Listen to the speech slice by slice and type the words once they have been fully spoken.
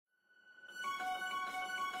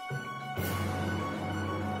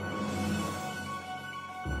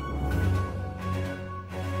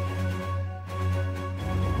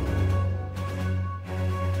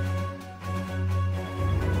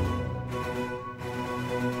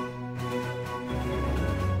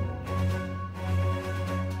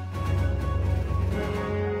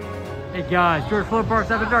Hey guys, George Float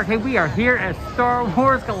Parks After Dark. Hey, we are here at Star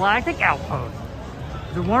Wars Galactic Outpost.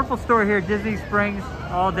 It's a wonderful store here at Disney Springs,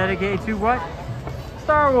 all dedicated to what?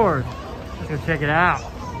 Star Wars. Let's go check it out.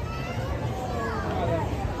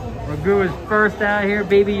 Magoo is first out here.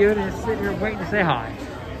 Baby Yoda is sitting here waiting to say hi.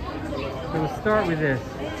 So we'll start with this.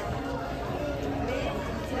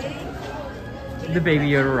 The Baby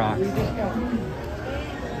Yoda rocks.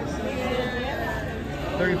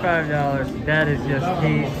 $35. That is just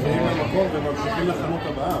peace. So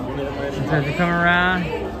as you come around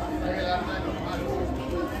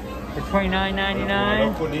for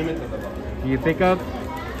 $29.99, you pick up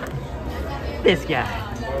this guy,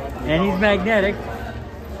 and he's magnetic,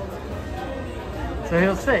 so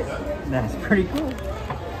he'll sit. That's pretty cool.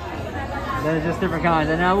 That is just different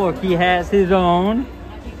kinds. And now look, he has his own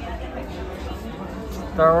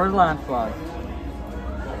Star Wars lounge fly.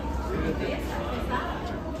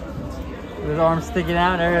 With his arms sticking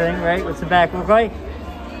out and everything, right? What's the back look like?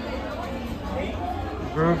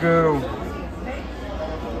 Grogu.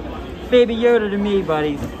 Baby Yoda to me,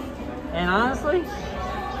 buddies. And honestly,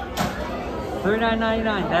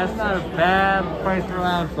 $39.99. That's not a bad price for a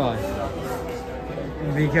lounge fly.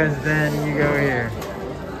 Because then you go here.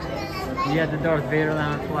 You got the Darth Vader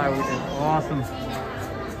lounge fly, which is awesome.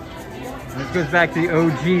 And this goes back to the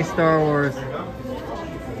OG Star Wars.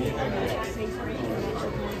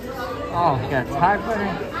 Oh, got TIE fighter.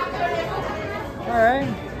 Alright.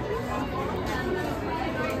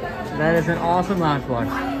 That is an awesome lounge fly.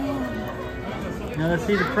 Now let's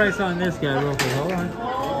see the price on this guy real quick. Hold on.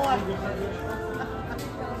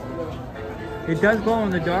 It does glow in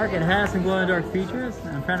the dark. It has some glow in the dark features.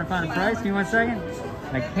 I'm trying to find a price. Give me 1 second.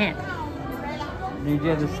 I can't. Then you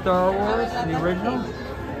have the Star Wars, the original,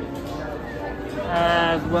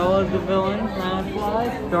 as well as the villain lounge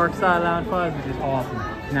flies, dark side lounge flies, which is awesome.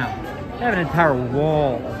 Now, they have an entire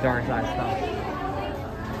wall of dark side stuff.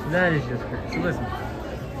 That is just great. So listen,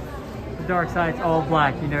 the dark side's all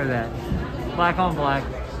black, you know that. Black on black.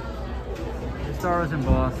 The Star Wars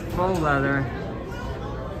embossed, faux leather.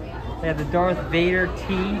 They have the Darth Vader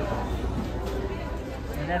tee,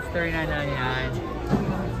 and that's $39.99.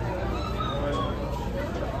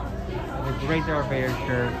 A great Darth Vader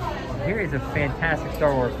shirt. Here is a fantastic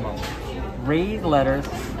Star Wars mug. Raised letters.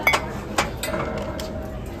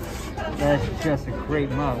 That's just a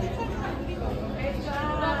great mug.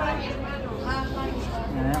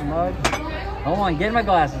 And that mug. Hold on, get my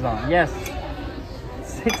glasses on. Yes.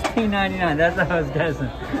 $16.99. That's what I was guessing.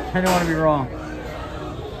 I didn't want to be wrong.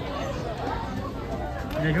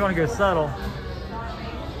 And if you want to go subtle,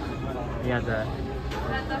 you got that.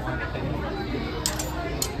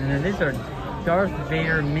 And then these are Darth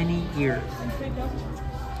Vader mini ears.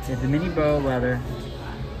 You have the mini bow leather.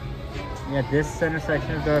 You got this center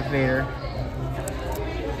section of Darth Vader.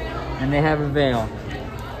 And they have a veil.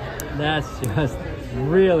 That's just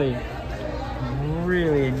really,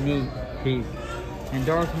 really a neat piece. And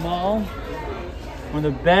Darth Maul, one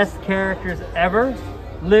of the best characters ever,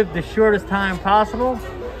 lived the shortest time possible.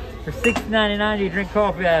 For $60.99, you drink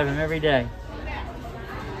coffee out of him every day.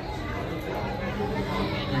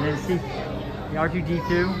 And then see the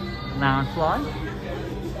R2-D2 lounge fly.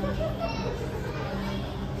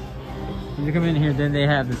 When you come in here, then they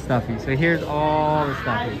have the stuffy. So here's all the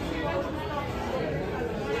stuffies.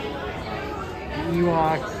 The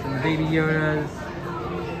Ewoks and the Baby Yodas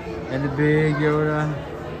and the Big Yoda.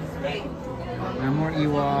 And more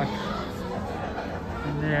Ewoks.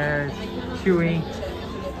 And there's Chewie.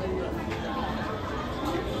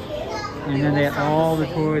 And then they have all the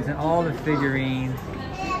toys and all the figurines.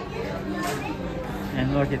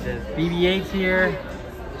 And look at this. BB-8's here.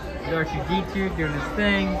 R2-D2 doing his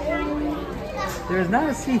thing. There's not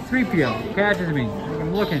a C-3PO. Catches me.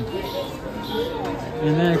 I'm looking.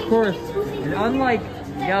 And then, of course, and unlike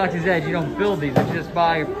Galaxy's Edge, you don't build these. You just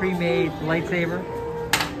buy a pre-made lightsaber.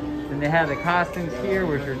 And they have the costumes here,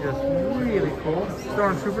 which are just really cool.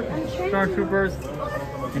 Stormtroopers,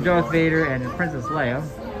 and Darth Vader, and Princess Leia.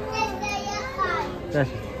 That's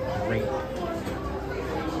great.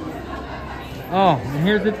 Oh, and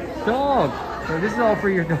here's the dog. So this is all for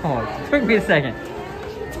your dog. It took me a second.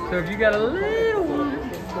 So if you got a little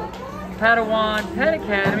Padawan Pet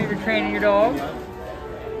Academy for training your dog,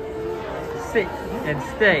 sit and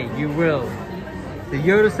stay, you will. The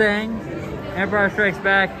Yoda saying, Empire Strikes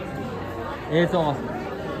Back, it's awesome.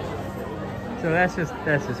 So that's just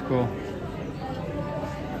cool.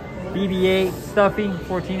 BB-8 stuffy,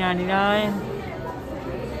 $14.99.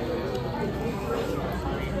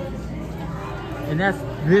 And that's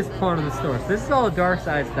this part of the store. So this is all the dark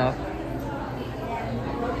side stuff.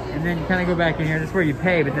 And then you kind of go back in here. This is where you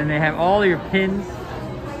pay, but then they have all your pins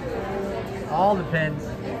all the pins,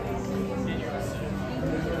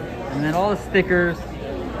 and then all the stickers,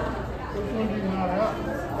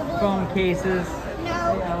 phone cases,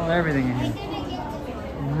 everything in here.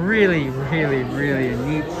 Really, really, really a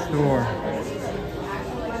neat store.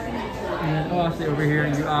 And then also over here,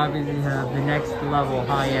 you obviously have the next level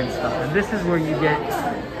high-end stuff. And this is where you get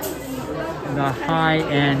the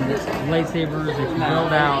high-end lightsabers that you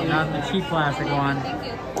build out, not the cheap plastic one.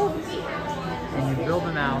 And you build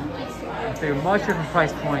them out. They're a much different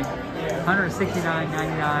price point.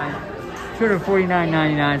 $169.99,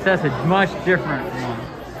 $249.99. So that's a much different one.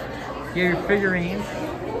 You have your figurines.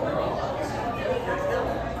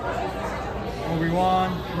 Obi-Wan,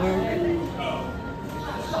 Luke,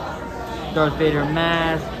 Darth Vader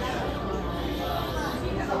mask,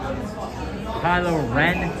 Kylo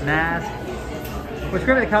Ren mask. What's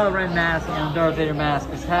great about the Kylo Ren mask and the Darth Vader mask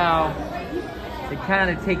is how they kind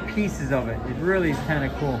of take pieces of it. It really is kind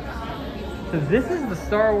of cool. So this is the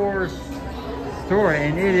Star Wars store,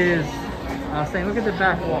 and it is, I was saying, look at the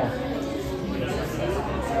back wall.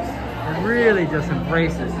 It really just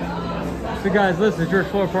embraces. So guys, listen, it's George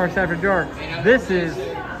Floyd Parks After Dark. This is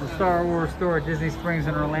the Star Wars store at Disney Springs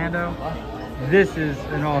in Orlando. This is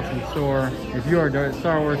an awesome store. If you're a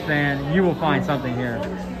Star Wars fan, you will find something here.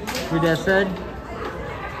 With that said,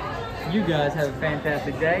 you guys have a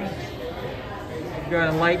fantastic day. Go ahead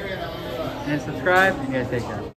and like and subscribe, and you guys take care.